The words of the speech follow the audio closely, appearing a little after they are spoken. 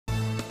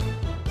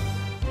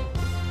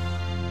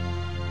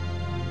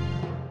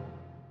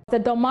The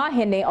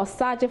Dormaahene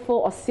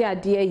Osajefo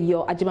Osiadeɛ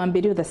Yo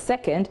Agyeman-Badu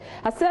II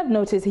has served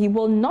notice he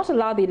will not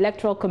allow the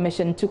Electoral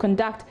Commission to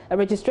conduct a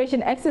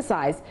registration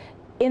exercise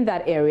in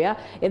that area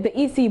if the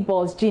EC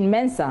boss Jean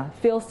Mensah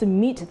fails to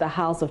meet the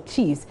House of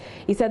Chiefs.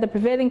 He said the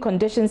prevailing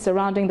conditions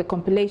surrounding the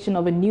compilation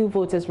of a new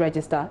voters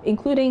register,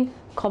 including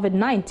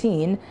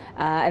COVID-19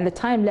 and the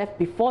time left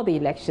before the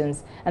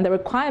elections and the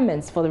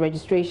requirements for the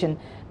registration,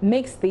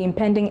 makes the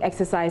impending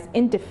exercise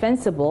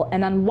indefensible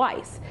and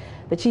unwise.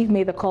 The chief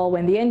made the call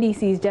when the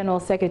NDC's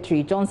General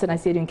Secretary Johnson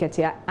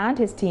Asiedu-Nketia and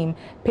his team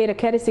paid a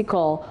courtesy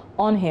call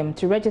on him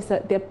to register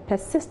their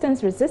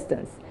persistent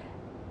resistance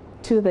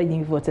to the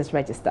new voters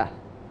register.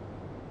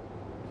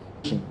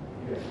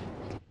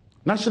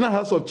 National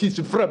House of Chiefs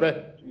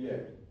Frebe.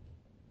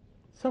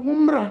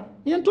 Samumra,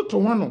 yento to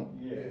wano.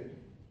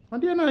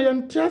 Ade na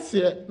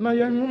yantiase na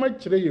yanwoma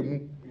kire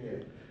yemu.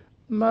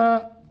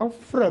 Na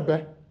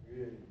ofrebe.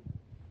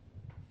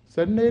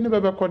 Senne ne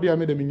bebe kwade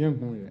amede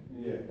menyahu ye.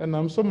 And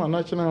I'm so my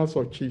National House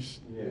of Chiefs.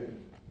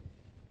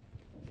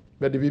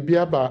 But the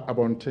Bibia ba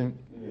abonten.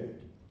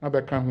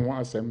 Abeka ho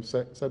asem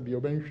se bi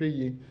obenhwe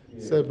yi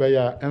se be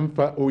ya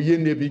emfa oye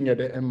ne bi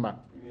nyede emma.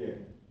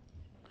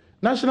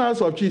 National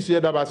House of Chiefs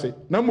here dabase.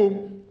 Na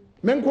mom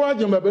menko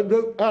agema be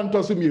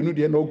antoso mienu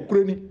de na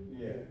okurani.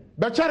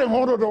 Be chare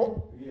ho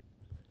dodo.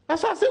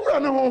 Asase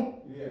wura ne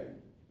ho.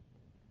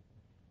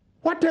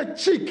 What a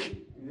chick.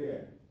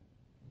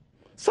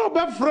 So be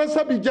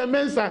fresa bi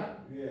Mensah.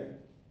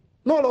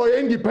 No lawyer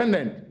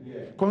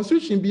independent.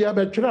 Constitution be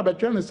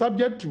a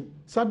subject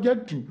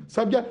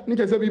subject ni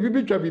kese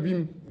bibi twa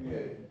bibim.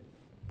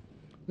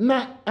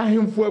 Na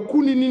ahemfo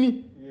akuni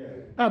nini.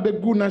 Na be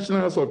good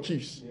National House of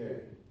Chiefs.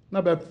 Na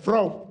be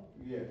fraud.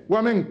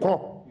 Women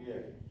call.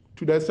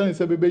 To the sense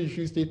say be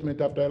issue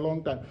statement after a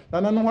long time. Na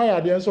no why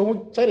are there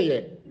so chere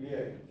ye.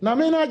 Na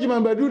me na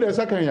Agyeman-Badu the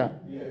second ya.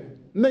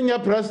 Na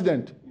nya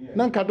president.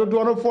 Na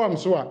kadodo no form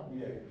so a.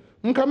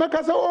 Nka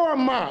meka se o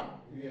ma.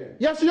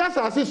 Yes,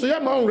 asase so ya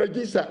ma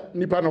register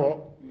nipa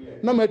no.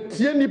 Na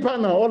matie nipa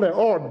na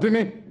all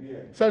dene.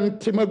 Say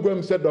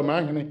ntimagwam se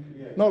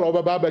Dormaahene. Na lo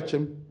baba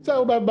abachem. Say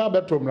o baba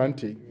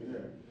abetomrante.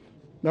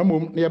 Na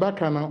mom ne yeba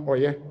kana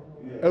oye.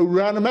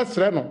 Awura no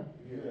mesre no.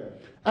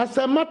 As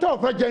a matter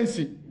of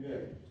urgency.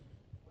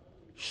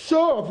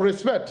 Show of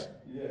respect.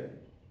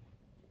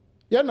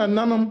 Ya na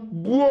nanom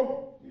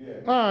buo.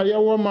 Ya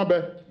wo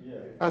mabe.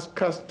 As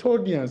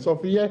custodians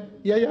of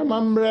ya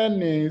mamre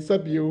ne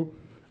sabio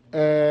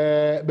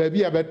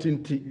baby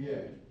abetinti.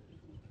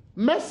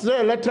 Mesre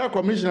Electoral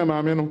Commissioner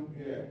maame no.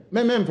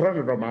 Me mfra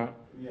no doma.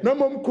 No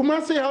mom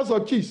Kumasi House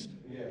of Chiefs.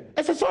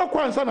 Ese so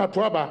kwansa na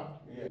to aba.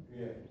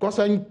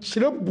 Kosa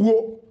nchire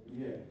buo.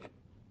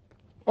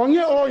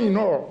 Onye oyin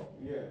no.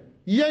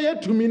 Ye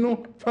tumi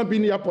no fa bi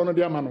ni apono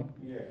de ama no.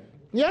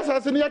 Yes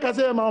asase ni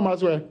yakase ma o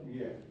maso e.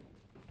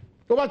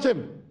 To ba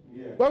chem.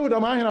 Wa wu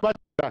Dormaahene ba.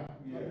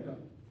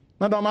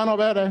 Na Dormaahene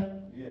obere.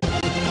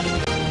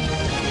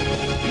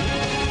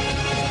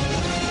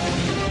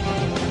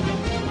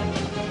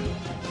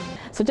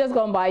 So just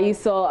gone by, you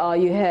saw,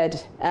 you heard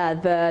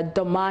the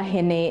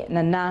Dormaahene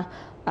Nana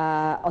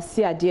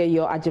Osiadeɛ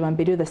Yo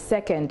Agyeman-Badu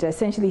II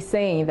essentially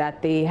saying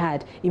that they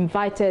had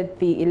invited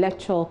the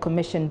Electoral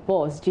Commission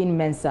boss, Jean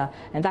Mensah,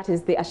 and that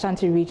is the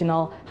Ashanti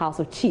Regional House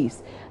of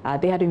Chiefs.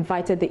 They had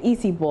invited the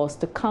EC boss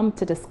to come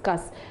to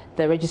discuss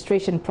the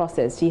registration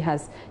process. She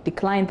has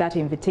declined that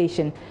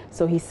invitation,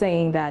 so he's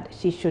saying that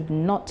she should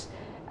not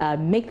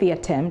make the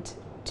attempt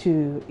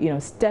to,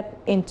 step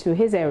into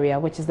his area,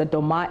 which is the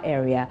Dormaa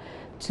area,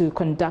 to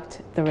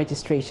conduct the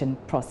registration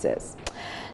process.